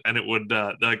LEDs in it, and it would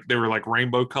like they were like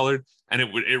rainbow colored, and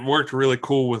it worked really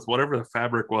cool with whatever the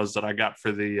fabric was that I got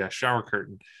for the shower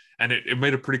curtain, and it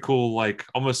made a pretty cool, like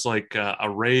almost like a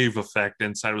rave effect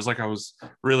inside. It was like I was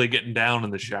really getting down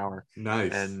in the shower.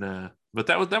 Nice. And but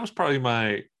that was probably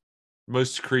my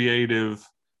most creative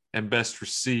and best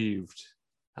received.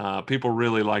 People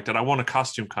really liked it. I won a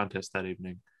costume contest that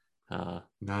evening.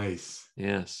 Nice.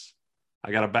 Yes,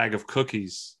 I got a bag of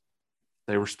cookies.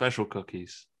 They were special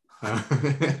cookies. I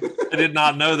did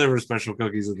not know there were special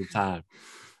cookies at the time.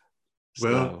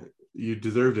 Well, you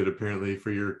deserved it apparently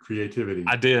for your creativity.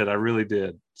 I did. I really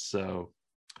did. So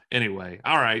anyway,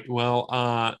 all right.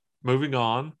 Well, moving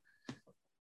on.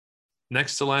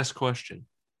 Next to last question.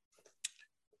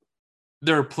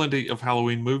 There are plenty of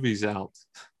Halloween movies out.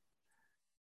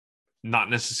 Not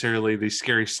necessarily the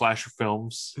scary slasher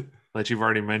films that you've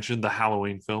already mentioned, the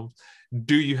Halloween films.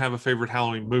 Do you have a favorite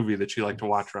Halloween movie that you like to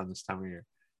watch around this time of year?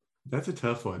 That's a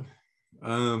tough one.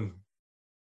 I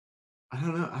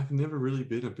don't know. I've never really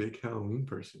been a big Halloween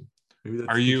person. Maybe that's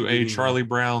Are you a Charlie now.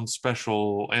 Brown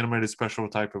special, animated special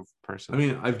type of person? I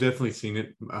mean, I've definitely seen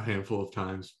it a handful of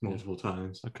times, multiple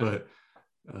times, okay. But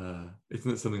it's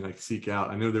not something I seek out.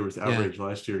 I know there was outrage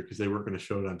last year because they weren't going to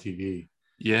show it on TV.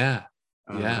 Yeah.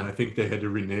 And I think they had to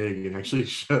renege and actually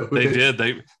show they it.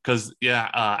 did. Because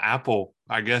Apple,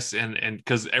 I guess, and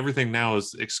because everything now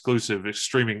is exclusive, it's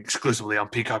streaming exclusively on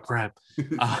Peacock Prime.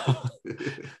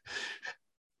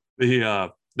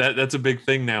 That's a big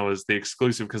thing now, is the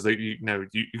exclusive, because you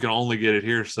can only get it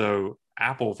here. So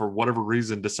Apple, for whatever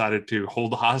reason, decided to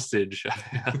hold hostage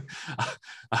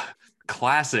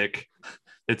classic.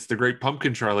 It's The Great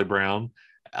Pumpkin, Charlie Brown.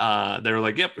 They were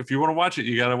like, yep, if you want to watch it,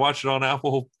 you got to watch it on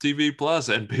Apple TV Plus,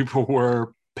 and people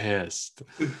were pissed.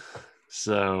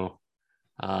 So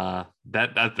I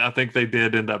think they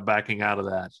did end up backing out of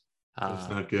that. That's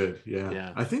not good.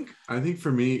 Yeah. I think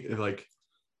for me, like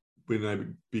when I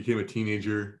became a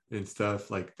teenager and stuff,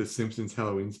 like the Simpsons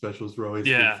Halloween specials were always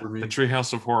good for me. The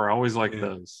Treehouse of Horror, I always liked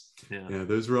those. Yeah,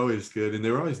 those were always good, and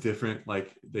they were always different.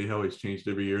 Like they always changed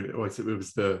every year. It was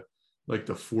the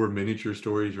 4 miniature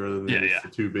stories rather than the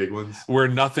 2 big ones where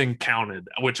nothing counted,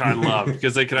 which I loved,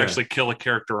 because they could actually kill a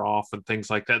character off and things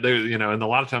like that. They, and a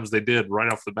lot of times they did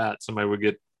right off the bat. Somebody would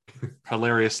get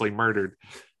hilariously murdered.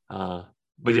 But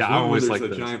I always like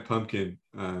a giant pumpkin.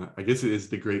 I guess it is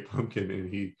the Great Pumpkin,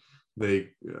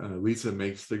 and Lisa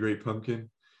makes the Great Pumpkin,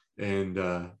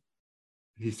 and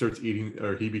he starts eating,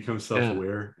 or he becomes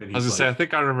self-aware. And I was gonna say, I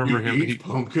think I remember him. He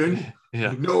pumpkin.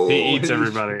 Yeah, no, he eats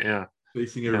everybody. Yeah.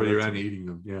 Facing everybody around eating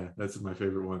them. Yeah, that's my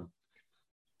favorite one.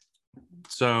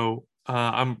 So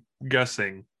I'm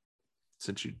guessing,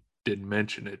 since you didn't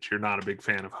mention it, you're not a big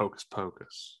fan of Hocus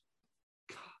Pocus.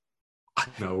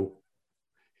 No.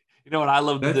 You know what I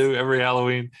love to do every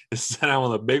Halloween is sit down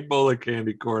with a big bowl of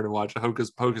candy corn and watch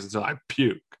Hocus Pocus until I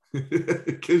puke.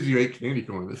 Because you ate candy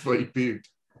corn. That's why you puked.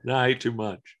 No, I ate too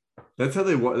much. That's how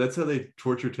they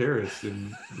torture terrorists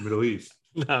in the Middle East.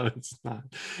 No, it's not.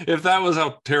 If that was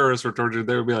how terrorists were tortured,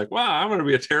 they would be like, wow, I'm going to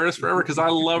be a terrorist forever because I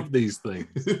love these things.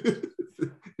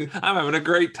 I'm having a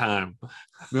great time.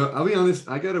 No, I'll be honest.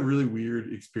 I got a really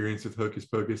weird experience with Hocus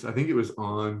Pocus. I think it was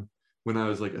on when I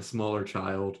was like a smaller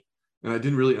child, and I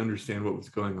didn't really understand what was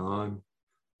going on.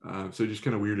 So it just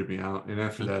kind of weirded me out. And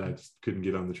after that, I just couldn't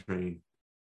get on the train.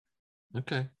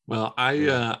 Okay. Well,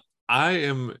 I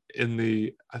am in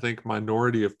the, I think,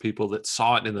 minority of people that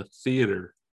saw it in the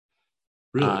theater.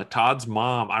 Really? Todd's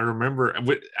mom, I remember,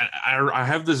 I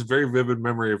have this very vivid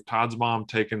memory of Todd's mom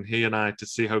taking he and I to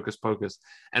see Hocus Pocus,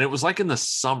 and it was like in the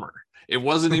summer. It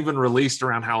wasn't even released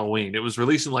around Halloween. It was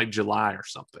released in like July or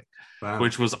something,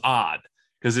 which was odd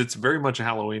because it's very much a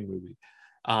Halloween movie.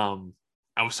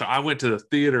 I went to the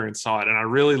theater and saw it, and I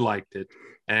really liked it.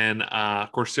 And of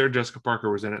course, Sarah Jessica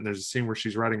Parker was in it, and there's a scene where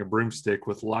she's riding a broomstick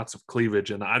with lots of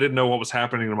cleavage, and I didn't know what was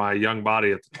happening to my young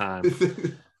body at the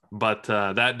time. But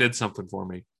that did something for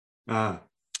me.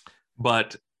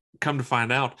 But come to find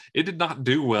out, it did not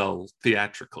do well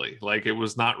theatrically. Like, it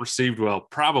was not received well,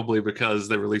 probably because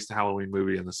they released a Halloween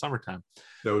movie in the summertime.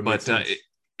 That would make sense.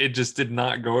 It just did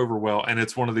not go over well. And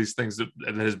it's one of these things that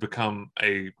has become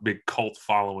a big cult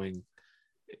following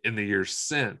in the years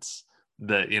since.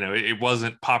 That, it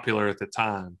wasn't popular at the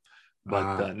time.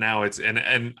 But now it's,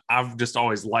 and I've just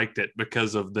always liked it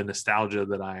because of the nostalgia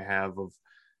that I have of,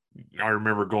 I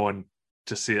remember going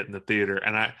to see it in the theater,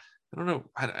 and I don't know,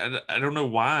 I don't know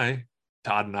why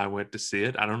Todd and I went to see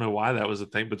it. I don't know why that was a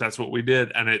thing, but that's what we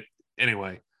did. And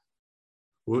anyway,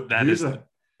 Well, that is my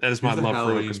here's love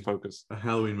for Hocus Pocus. a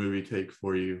Halloween movie take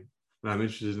for you. And I'm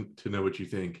interested to know what you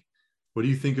think. What do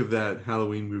you think of that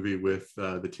Halloween movie with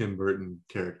the Tim Burton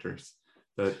characters?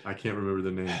 That I can't remember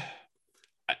the name.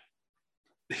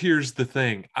 Here's the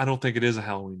thing. I don't think it is a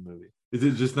Halloween movie. Is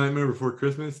it just Nightmare Before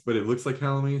Christmas, but it looks like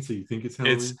Halloween, so you think it's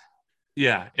Halloween?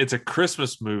 It's a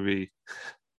Christmas movie,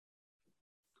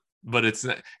 but it's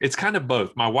kind of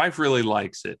both. My wife really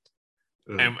likes it,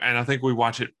 and I think we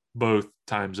watch it both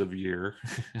times of year,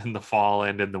 in the fall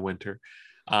and in the winter,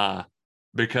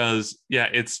 because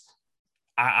it's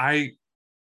I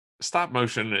stop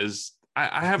motion is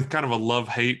I have kind of a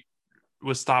love-hate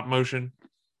with stop motion.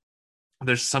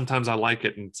 There's sometimes I like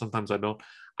it and sometimes I don't.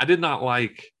 I did not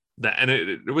like that, and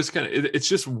it was kind of it's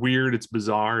just weird. It's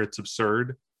bizarre. It's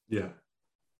absurd. Yeah,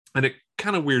 and it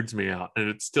kind of weirds me out, and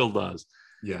it still does.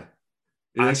 Yeah,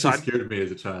 it actually scared me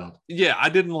as a child. Yeah, I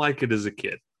didn't like it as a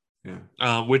kid.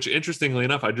 Yeah, which interestingly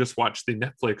enough, I just watched the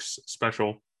Netflix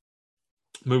special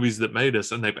Movies That Made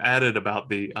Us, and they've added about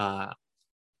the.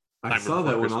 I saw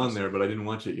that one on there, but I didn't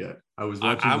watch it yet. I was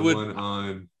watching the one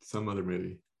on some other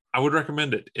movie. I would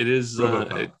recommend it. It is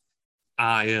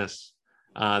yes.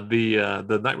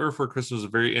 The Nightmare Before Christmas is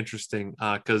very interesting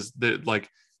because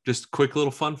just quick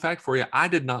little fun fact for you. I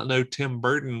did not know Tim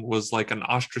Burton was like an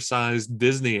ostracized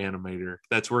Disney animator.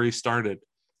 That's where he started.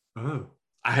 Oh,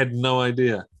 I had no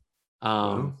idea.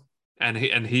 Wow. And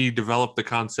he developed the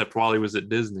concept while he was at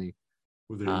Disney.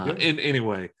 Well, there you go.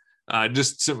 Anyway,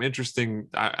 just some interesting.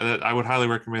 I would highly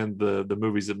recommend the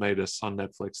Movies That Made Us on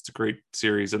Netflix. It's a great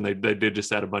series, and they did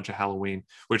just add a bunch of Halloween,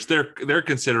 which they're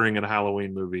considering a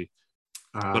Halloween movie.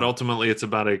 But ultimately, it's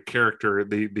about a character,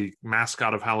 the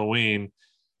mascot of Halloween,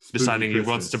 deciding Christmas. He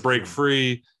wants to break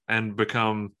free and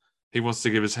become. He wants to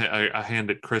give his a hand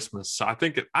at Christmas. So I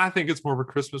think it's more of a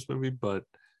Christmas movie. But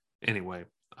anyway,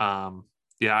 I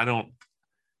don't.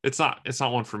 It's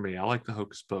not one for me. I like the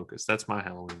Hocus Pocus. That's my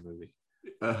Halloween movie.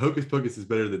 Hocus Pocus is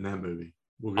better than that movie.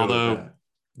 We'll go Although with that.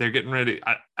 They're getting ready.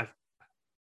 I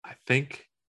think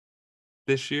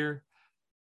this year,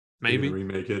 maybe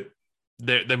remake it.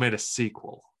 They made a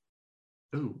sequel.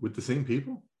 Oh, with the same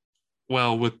people?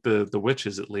 Well, with the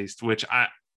witches at least, which I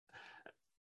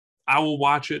will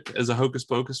watch it as a Hocus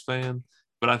Pocus fan,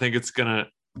 but I think it's going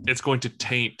to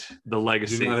taint the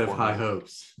legacy. You do not have high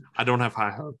hopes. I don't have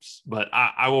high hopes, but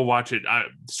I will watch it.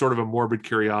 Sort of a morbid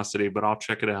curiosity, but I'll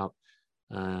check it out.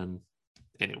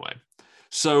 Anyway,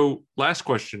 so last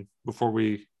question before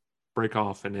we break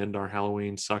off and end our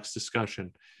Halloween sucks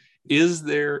discussion. Is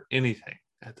there anything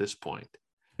at this point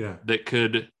that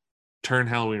could turn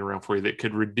Halloween around for you, that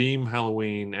could redeem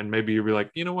Halloween, and maybe you'll be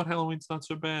like, you know what, Halloween's not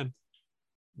so bad?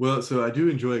 Well, so I do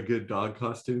enjoy a good dog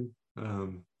costume.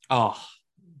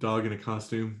 Dog in a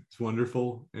costume. It's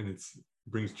wonderful, and it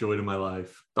brings joy to my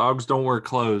life. Dogs don't wear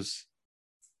clothes.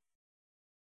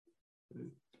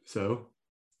 So?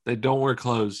 They don't wear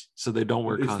clothes, so they don't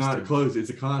wear costumes. It's not clothes,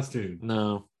 it's a costume.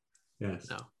 No. Yes.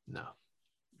 No.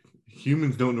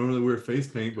 Humans don't normally wear face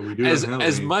paint, but we do.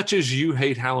 As much as you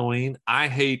hate Halloween, I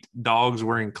hate dogs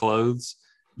wearing clothes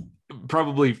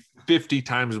probably 50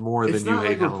 times more than you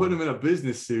hate Halloween. We're putting them in a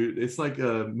business suit. It's like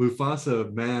a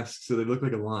Mufasa mask, so they look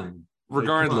like a lion.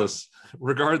 Regardless,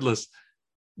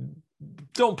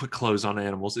 don't put clothes on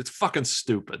animals. It's fucking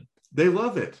stupid. They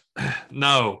love it.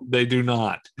 No, they do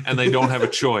not. And they don't have a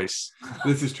choice.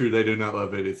 This is true. They do not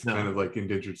love it. It's kind of like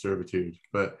indentured servitude.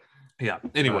 But yeah.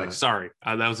 Anyway, sorry.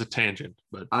 That was a tangent.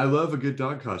 But I love a good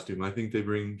dog costume. I think they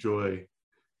bring joy.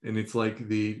 And it's like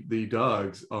the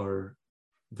dogs are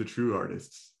the true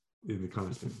artists in the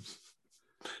costumes.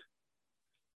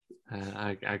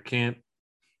 I can't.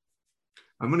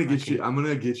 I'm gonna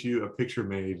get you a picture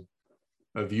made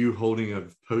of you holding a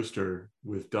poster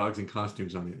with dogs in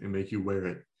costumes on it and make you wear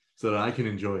it so that I can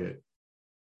enjoy it.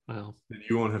 Well, then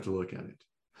you won't have to look at it.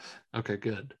 Okay,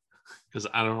 good. Because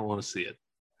I don't want to see it.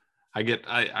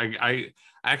 I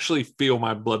actually feel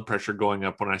my blood pressure going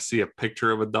up when I see a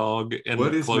picture of a dog in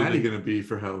What is clothing. Maddie going to be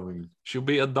for Halloween? She'll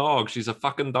be a dog. She's a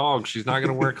fucking dog. She's not going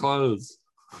to wear clothes.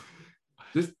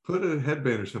 Just put a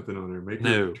headband or something on her. Make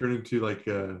her turn into like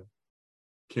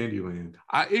Candyland.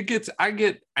 I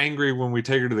get angry when we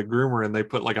take her to the groomer and they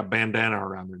put like a bandana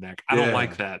around her neck. I don't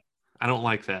like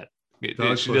that.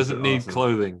 She doesn't need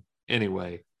clothing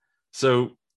anyway.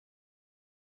 So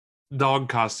dog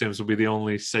costumes will be the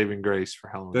only saving grace for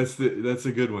Halloween. That's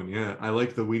a good one. Yeah, I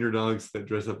like the wiener dogs that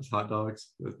dress up as hot dogs.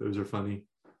 Those are funny.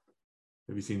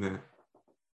 Have you seen that?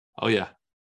 Oh yeah.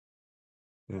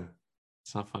 Yeah.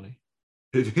 It's not funny.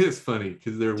 It is funny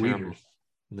because they're Terrible. wieners.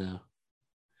 No.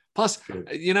 Plus, Good.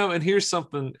 and here's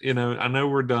something, I know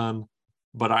we're done,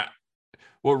 but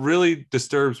what really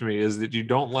disturbs me is that you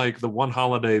don't like the one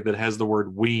holiday that has the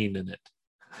word ween in it.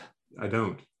 I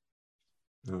don't.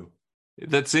 No.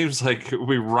 That seems like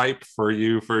we ripe for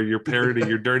your parody,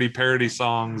 your dirty parody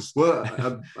songs. Well,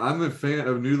 I'm a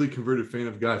newly converted fan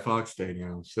of Guy Fawkes Day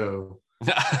now. So.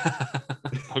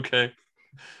 Okay.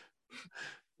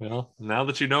 Well, now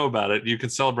that you know about it, you can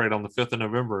celebrate on the 5th of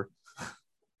November.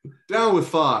 Down with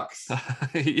Fox.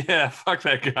 Yeah, fuck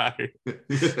that guy.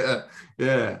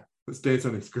 Yeah. Let's dance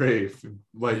on his grave and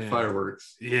light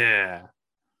fireworks. Yeah.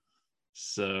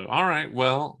 So, all right.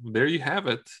 Well, there you have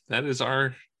it. That is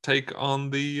our take on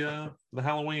the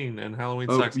Halloween and Halloween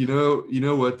sucks. You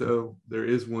know what though? There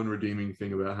is one redeeming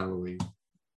thing about Halloween.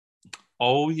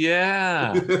 Oh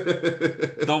yeah.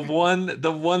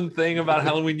 the one thing about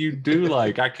Halloween you do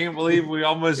like. I can't believe we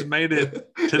almost made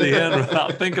it to the end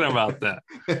without thinking about that.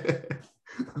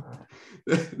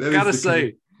 Gotta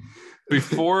say,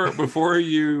 before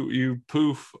you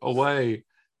poof away,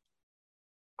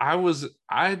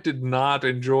 I did not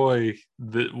enjoy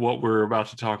what we're about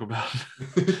to talk about.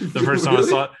 The first time I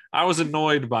saw it, I was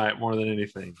annoyed by it more than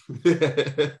anything.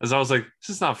 As I was like,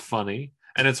 this is not funny.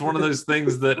 And it's one of those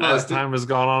things that as time has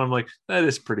gone on, I'm like, that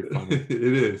is pretty funny.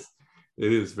 It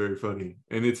is very funny.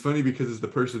 And it's funny because it's the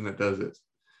person that does it.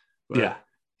 But,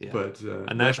 yeah. But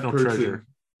a national treasure.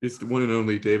 It's the one and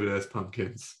only David S.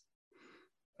 Pumpkins.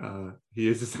 He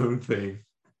is his own thing.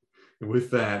 And with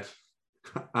that,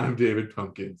 I'm David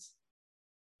Pumpkins.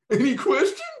 Any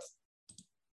questions?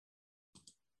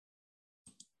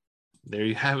 There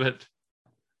you have it.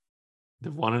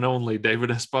 The one and only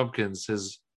David S. Pumpkins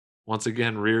has once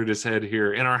again reared his head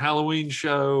here in our Halloween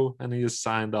show, and he has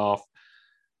signed off,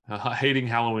 hating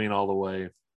Halloween all the way.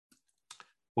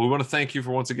 Well, we want to thank you for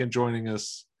once again joining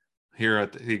us here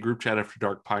at the Group Chat After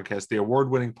Dark podcast, the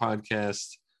award-winning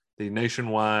podcast, the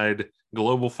nationwide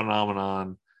global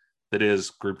phenomenon that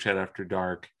is Group Chat After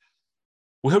Dark.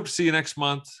 We hope to see you next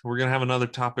month. We're going to have another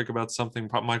topic about something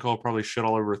Michael will probably shit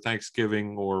all over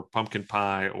Thanksgiving or pumpkin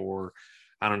pie or,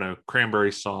 I don't know,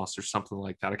 cranberry sauce or something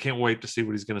like that. I can't wait to see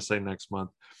what he's going to say next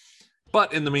month.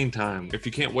 But in the meantime, if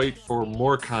you can't wait for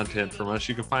more content from us,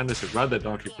 you can find us at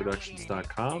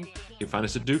RideThatDonkeyProductions.com. You can find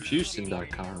us at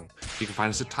DukeHouston.com. You can find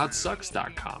us at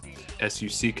ToddSucks.com.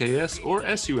 SUCKS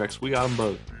or SUX. We got them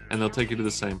both, and they'll take you to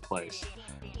the same place.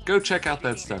 Go check out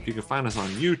that stuff. You can find us on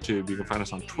YouTube. You can find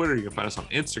us on Twitter. You can find us on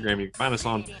Instagram. You can find us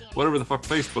on whatever the fuck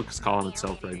Facebook is calling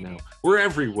itself right now. We're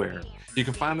everywhere. You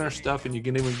can find our stuff, and you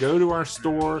can even go to our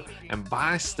store and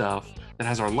buy stuff that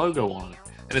has our logo on it.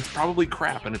 And it's probably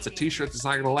crap, and it's a t-shirt that's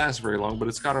not going to last very long, but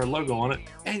it's got our logo on it,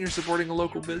 and you're supporting a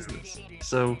local business.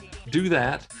 So do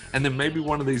that, and then maybe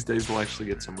one of these days we'll actually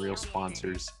get some real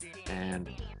sponsors, and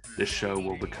this show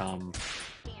will become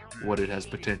what it has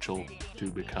potential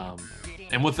to become.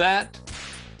 And with that,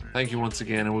 thank you once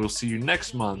again, and we will see you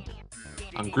next month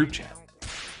on Group Chat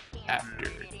After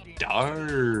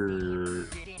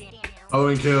Dark.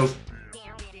 Halloween Kills.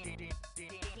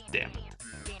 Damn it.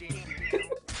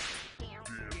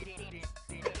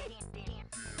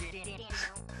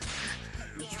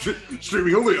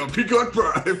 Streaming only on Peacock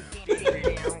Prime.